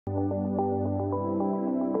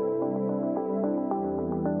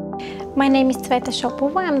My name is Cveta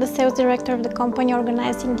Shopova. I'm the sales director of the company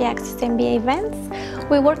organizing the Access MBA events.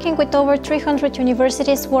 We're working with over 300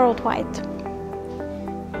 universities worldwide.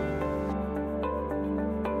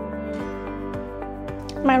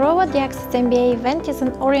 My role at the Access MBA event is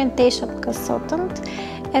an orientation consultant,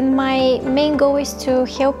 and my main goal is to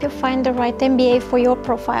help you find the right MBA for your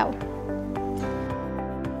profile.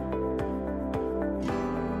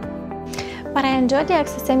 What I enjoy the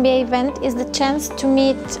Access MBA event is the chance to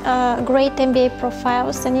meet great MBA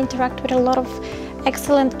profiles and interact with a lot of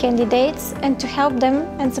excellent candidates, and to help them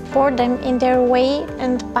and support them in their way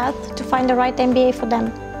and path to find the right MBA for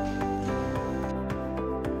them.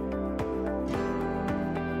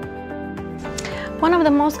 One of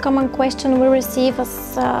the most common questions we receive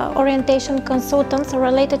as orientation consultants are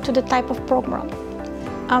related to the type of program.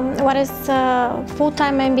 What is a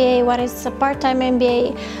full-time MBA, what is a part-time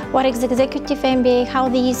MBA, what is executive MBA, how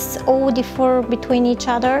these all differ between each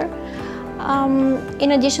other.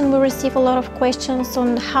 In addition, we receive a lot of questions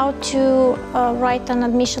on how to write an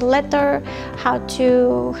admission letter, how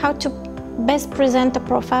to best present a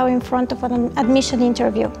profile in front of an admission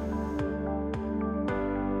interview.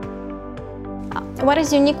 What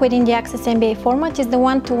is unique within the Access MBA format is the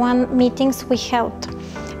one-to-one meetings we held.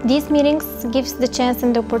 These meetings gives the chance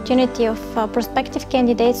and the opportunity of prospective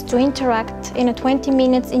candidates to interact in a 20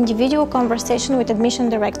 minutes individual conversation with admission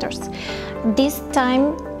directors. This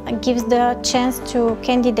time gives the chance to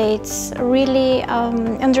candidates really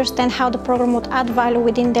understand how the program would add value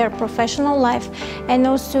within their professional life, and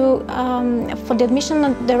also for the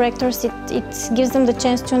admission directors it gives them the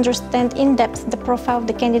chance to understand in depth the profile of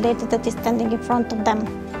the candidate that is standing in front of them.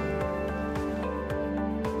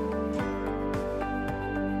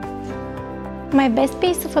 My best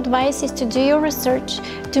piece of advice is to do your research,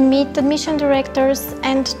 to meet admission directors,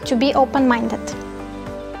 and to be open-minded.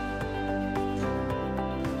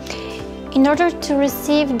 In order to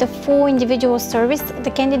receive the full individual service, the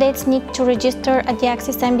candidates need to register at the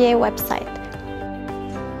Access MBA website.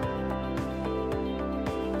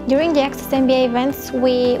 During the Access MBA events,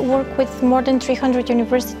 we work with more than 300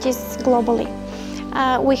 universities globally.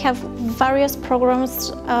 We have various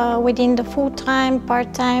programs within the full-time,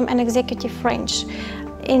 part-time and executive range.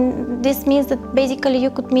 This means that basically you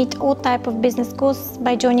could meet all types of business schools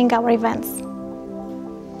by joining our events.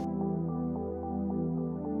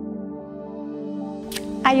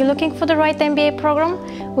 Are you looking for the right MBA program?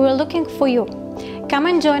 We are looking for you. Come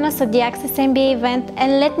and join us at the Access MBA event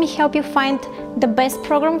and let me help you find the best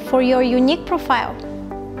program for your unique profile.